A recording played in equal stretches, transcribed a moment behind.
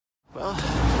Well,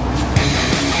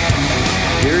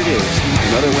 here it is,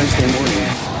 another Wednesday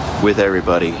morning with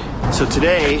everybody. So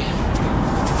today,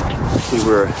 we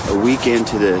were a week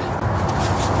into the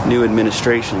new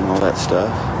administration and all that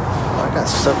stuff. Oh, I got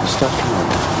stuff on.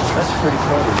 That's pretty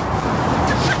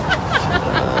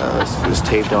funny. It was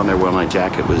taped on there while my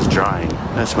jacket was drying.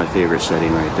 That's my favorite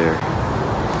setting right there.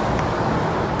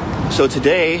 So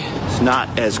today, it's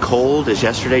not as cold as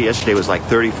yesterday. Yesterday was like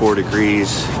 34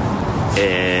 degrees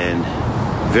and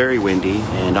very windy.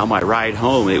 And on my ride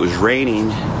home, it was raining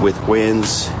with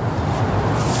winds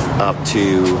up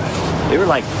to, they were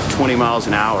like 20 miles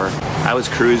an hour. I was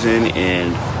cruising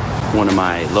in one of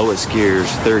my lowest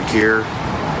gears, third gear,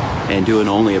 and doing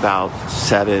only about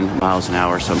 7 miles an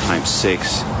hour, sometimes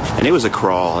 6. And it was a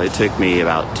crawl. It took me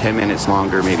about 10 minutes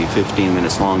longer, maybe 15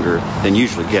 minutes longer than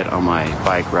usually get on my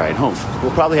bike ride home.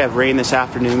 We'll probably have rain this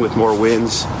afternoon with more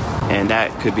winds, and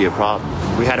that could be a problem.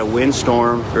 We had a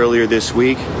windstorm earlier this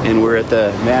week, and we're at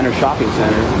the Manor Shopping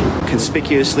Center.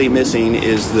 Conspicuously missing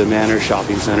is the Manor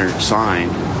Shopping Center sign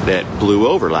that blew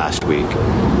over last week.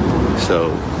 So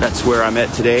that's where I'm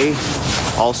at today.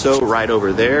 Also right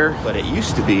over there, but it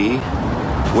used to be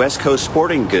West Coast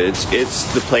Sporting Goods.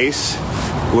 It's the place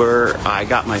where I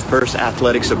got my first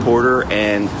athletic supporter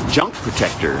and junk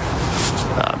protector.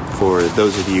 For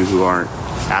those of you who aren't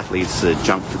athletes, the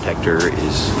junk protector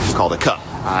is called a cup.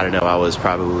 I don't know, I was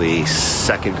probably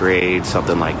second grade,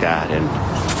 something like that, and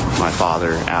my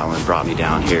father, Alan, brought me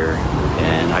down here,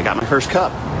 and I got my first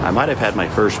cup. I might have had my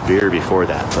first beer before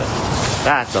that, but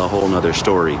that's a whole nother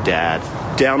story, Dad.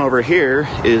 Down over here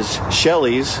is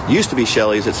Shelley's. Used to be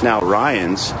Shelley's, it's now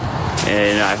Ryan's,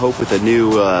 and I hope with a new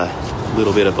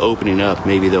little bit of opening up,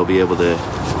 maybe they'll be able to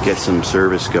get some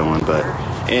service going.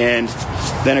 And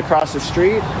then across the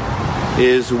street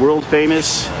is world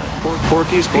famous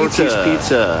Porky's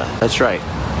Pizza. That's right.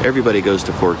 Everybody goes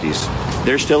to Porky's.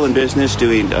 They're still in business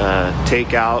doing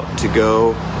takeout, to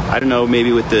go. I don't know,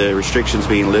 maybe with the restrictions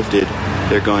being lifted,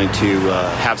 they're going to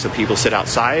have some people sit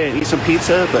outside and eat some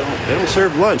pizza, but they don't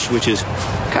serve lunch, which is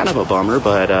kind of a bummer.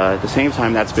 But at the same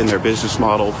time, that's been their business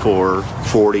model for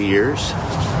 40 years.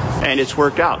 And it's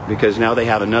worked out because now they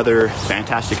have another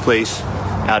fantastic place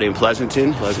out in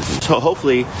Pleasanton. So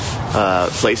hopefully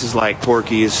places like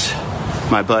Porky's,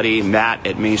 my buddy Matt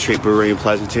at Main Street Brewery in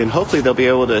Pleasanton, hopefully they'll be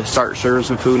able to start serving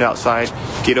some food outside,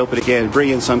 get open again, bring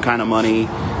in some kind of money,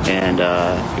 and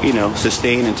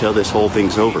sustain until this whole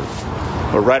thing's over.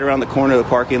 But right around the corner of the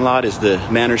parking lot is the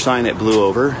Manor sign that blew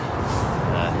over.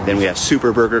 Then we have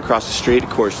Super Burger across the street. Of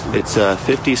course, it's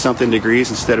 50-something degrees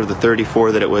instead of the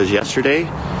 34 that it was yesterday.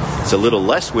 It's a little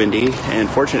less windy, and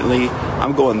fortunately,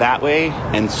 I'm going that way,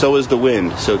 and so is the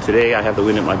wind. So today I have the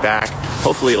wind at my back.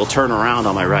 Hopefully it'll turn around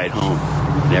on my ride home.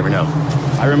 You never know.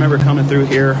 I remember coming through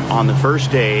here on the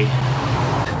first day.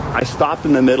 I stopped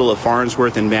in the middle of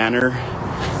Farnsworth and Manor,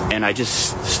 and I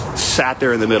just sat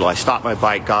there in the middle. I stopped my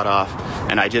bike, got off,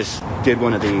 and I just did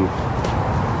one of the...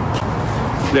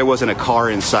 There wasn't a car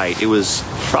in sight. It was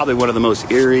probably one of the most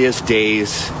eeriest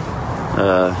days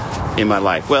in my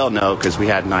life. Well, no, because we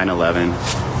had 9/11,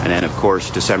 and then of course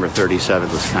December 37th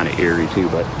was kind of eerie too.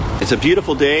 But it's a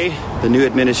beautiful day. The new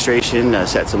administration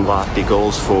set some lofty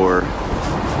goals for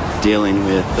dealing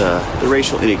with the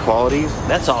racial inequality.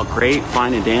 That's all great,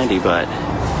 fine and dandy, but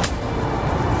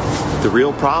the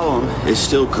real problem is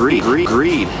still greed,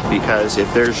 because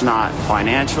if there's not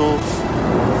financial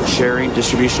sharing,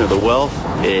 distribution of the wealth,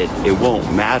 it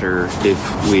won't matter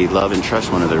if we love and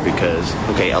trust one another, because,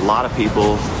 okay, a lot of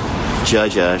people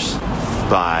judge us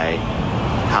by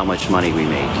how much money we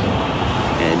make.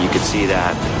 And you can see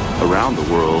that around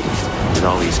the world with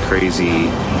all these crazy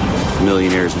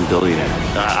millionaires and billionaires.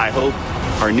 I hope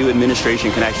our new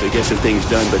administration can actually get some things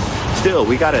done, but still,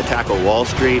 we got to tackle Wall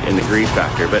Street and the greed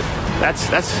factor. But that's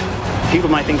people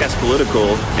might think that's political,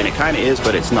 and it kind of is,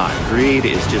 but it's not. Greed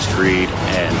is just greed,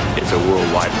 and it's a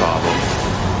worldwide problem.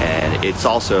 And it's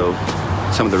also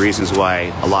some of the reasons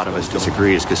why a lot of us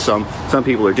disagree, is because some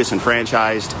people are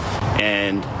disenfranchised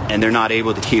and they're not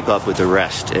able to keep up with the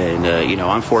rest. And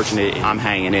I'm fortunate, I'm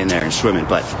hanging in there and swimming.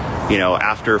 But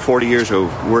after 40 years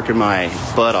of working my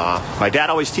butt off, my dad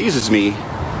always teases me.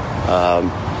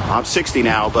 I'm 60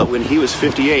 now, but when he was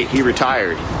 58, he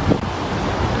retired.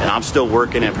 And I'm still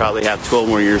working and probably have 12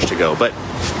 more years to go. But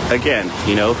again,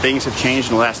 things have changed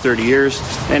in the last 30 years,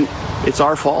 and it's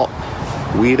our fault.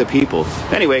 We the people.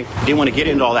 Anyway, didn't want to get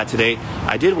into all that today.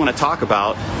 I did want to talk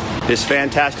about this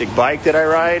fantastic bike that I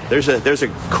ride. There's a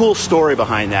cool story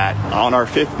behind that. On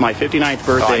my 59th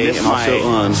birthday and also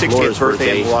on 60th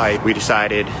birthday in Hawaii, we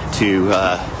decided to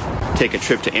take a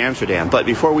trip to Amsterdam. But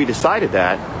before we decided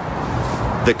that,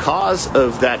 The cause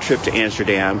of that trip to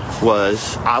Amsterdam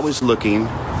was I was looking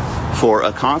for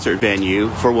a concert venue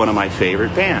for one of my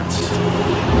favorite bands.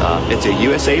 It's a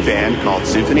USA band called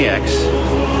Symphony X,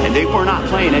 and they were not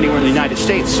playing anywhere in the United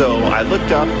States, so I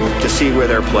looked up to see where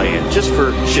they're playing, just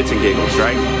for shits and giggles,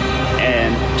 right?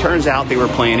 And turns out they were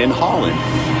playing in Holland,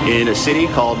 in a city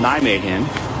called Nijmegen,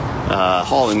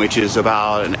 Holland, which is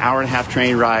about an hour and a half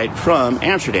train ride from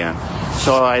Amsterdam.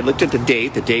 So I looked at the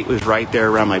date was right there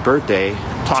around my birthday,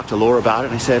 talked to Laura about it,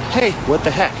 and I said, hey, what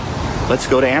the heck, let's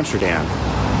go to Amsterdam.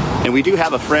 And we do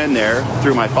have a friend there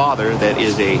through my father that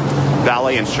is a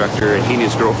ballet instructor, and he and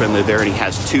his girlfriend live there, and he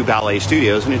has 2 ballet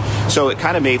studios, and so it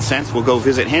kind of made sense. We'll go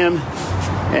visit him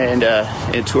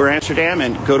and tour Amsterdam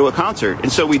and go to a concert.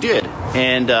 And so we did,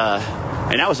 and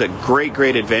that was a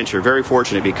great adventure. Very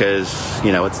fortunate because,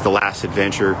 you know, it's the last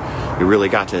adventure we really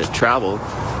got to travel.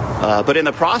 But in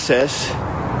the process,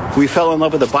 we fell in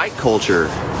love with the bike culture.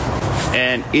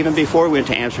 And even before we went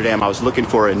to Amsterdam, I was looking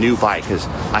for a new bike because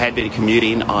I had been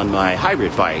commuting on my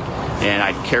hybrid bike, and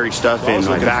I'd carried stuff in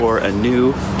my back for a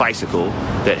new bicycle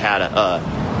that had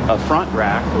a front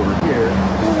rack over here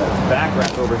and a back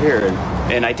rack over here.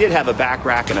 And I did have a back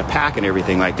rack and a pack and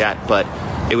everything like that, but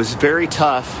it was very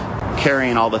tough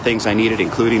carrying all the things I needed,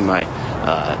 including my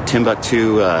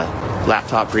Timbuktu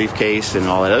laptop briefcase and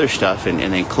all that other stuff, and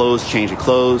then clothes, changing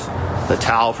clothes, the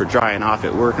towel for drying off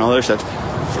at work and all that other stuff.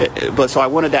 But so I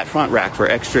wanted that front rack for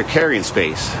extra carrying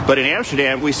space. But in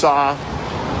Amsterdam, we saw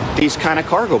these kind of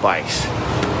cargo bikes.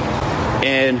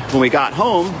 And when we got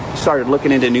home, started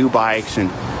looking into new bikes, and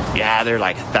yeah, they're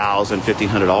like $1,000,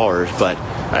 $1,500. But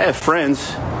I have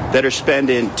friends that are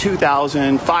spending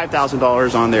 $2,000,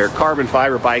 $5,000 on their carbon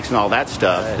fiber bikes and all that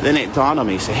stuff. Then it dawned on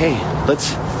me, say, hey,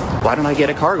 why don't I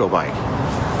get a cargo bike?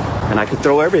 And I could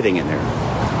throw everything in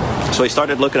there. So I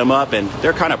started looking them up, and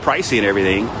they're kind of pricey and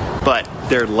everything, but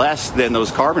they're less than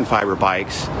those carbon fiber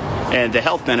bikes. And the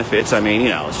health benefits, I mean, you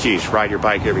know, geez, ride your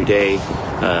bike every day.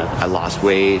 I lost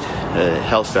weight,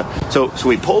 health stuff. So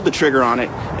we pulled the trigger on it,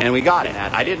 and we got it.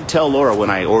 I didn't tell Laura when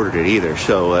I ordered it either,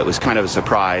 so it was kind of a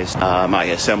surprise. I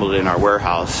assembled it in our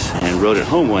warehouse and rode it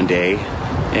home one day.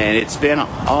 And it's been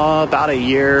about a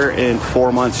year and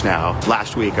 4 months now.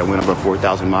 Last week I went over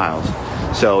 4,000 miles.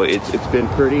 So it's been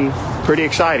pretty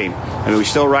exciting. I mean, we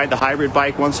still ride the hybrid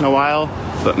bike once in a while,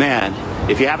 but man,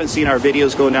 if you haven't seen our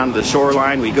videos going down to the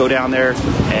shoreline, we go down there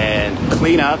and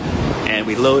clean up, and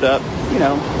we load up, you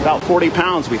know, about 40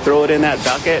 pounds. We throw it in that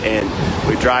bucket, and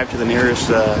we drive to the nearest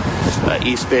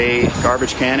East Bay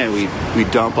garbage can, and we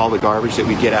dump all the garbage that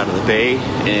we get out of the bay,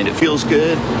 and it feels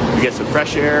good. We get some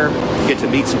fresh air, get to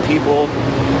meet some people,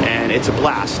 and it's a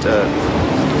blast.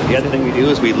 The other thing we do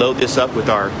is we load this up with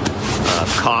our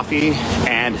coffee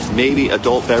and maybe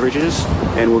adult beverages,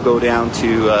 and we'll go down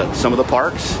to some of the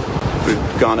parks.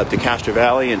 We've gone up to Castro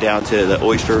Valley and down to the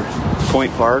Oyster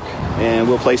Point Park, and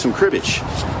we'll play some cribbage.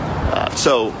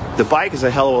 So the bike is a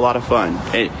hell of a lot of fun.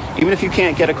 And even if you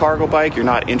can't get a cargo bike, you're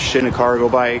not interested in a cargo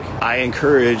bike, I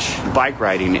encourage bike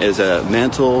riding as a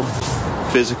mental,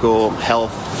 physical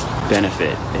health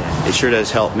benefit. It sure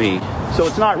does help me. So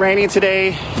it's not raining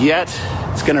today yet.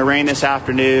 It's going to rain this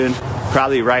afternoon,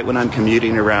 probably right when I'm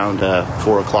commuting around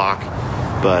 4 o'clock.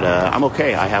 But I'm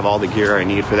okay. I have all the gear I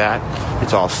need for that.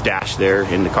 It's all stashed there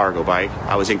in the cargo bike.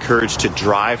 I was encouraged to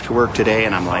drive to work today,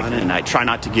 and I'm like, and I try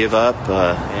not to give up.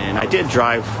 And I did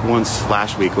drive once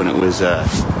last week when it was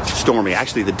stormy.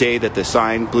 Actually, the day that the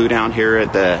sign blew down here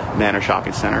at the Manor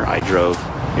Shopping Center, I drove.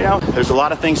 You know, there's a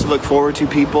lot of things to look forward to,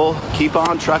 people. Keep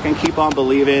on trucking, keep on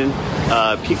believing,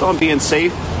 keep on being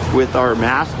safe with our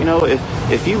mask. You know,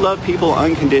 if you love people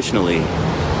unconditionally,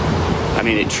 I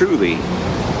mean, truly,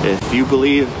 if you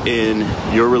believe in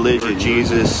your religion,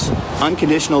 Jesus,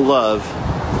 unconditional love,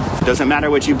 doesn't matter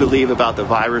what you believe about the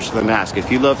virus or the mask.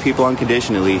 If you love people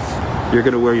unconditionally, you're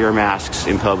going to wear your masks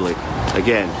in public.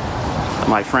 Again,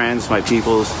 my friends, my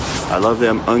peoples, I love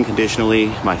them unconditionally,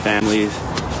 my families,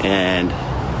 and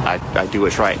I do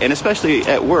what's right. And especially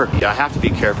at work, I have to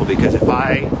be careful, because if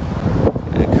I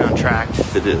contract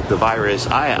the virus,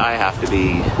 I have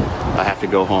to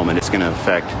go home, and it's going to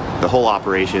affect the whole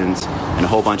operations and a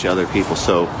whole bunch of other people.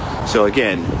 So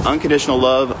again, unconditional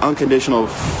love, unconditional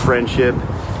friendship.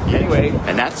 Anyway,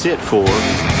 and that's it for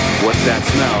What's That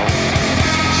Smell?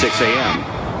 6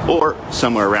 a.m. or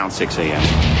somewhere around 6 a.m.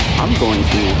 I'm going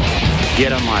to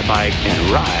get on my bike and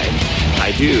ride.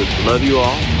 I do love you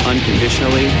all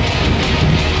unconditionally.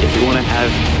 If you want to have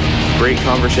great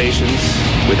conversations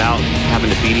without having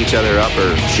to beat each other up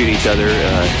or shoot each other.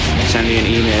 Send me an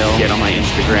email, get on my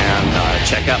Instagram,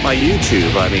 check out my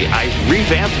YouTube. I mean, I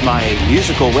revamped my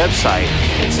musical website.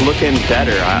 It's looking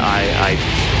better. I've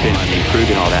been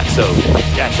improving all that. So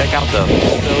yeah, check out the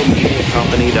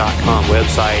MediaCompany.com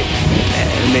website and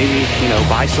maybe, you know,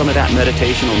 buy some of that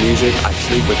meditational music I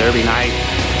sleep with every night.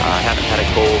 I haven't had a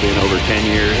cold in over 10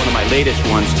 years. One of my latest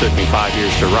ones took me 5 years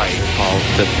to write, called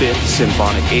The Fifth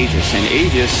Symphonic Aegis. And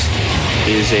Aegis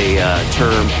is a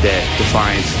term that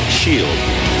defines shield.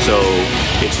 So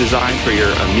it's designed for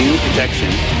your immune protection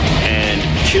and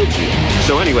shields you.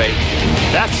 So anyway,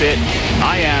 that's it.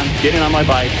 I am getting on my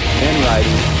bike and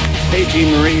riding. Hey,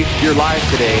 Jean Marie, you're live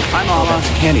today. Hi, Mama. Oh,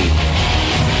 that's Kenny.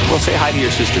 Well, say hi to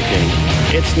your sister, Kenny.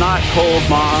 It's not cold,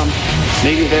 Mom.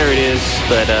 Maybe there it is,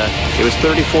 but it was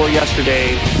 34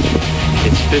 yesterday.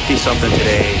 It's 50-something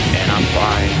today, and I'm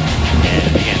fine. And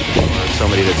again, for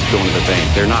somebody that's going to the bank,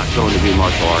 they're not going to do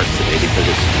martial arts today because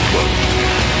it's closed.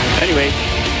 Anyway,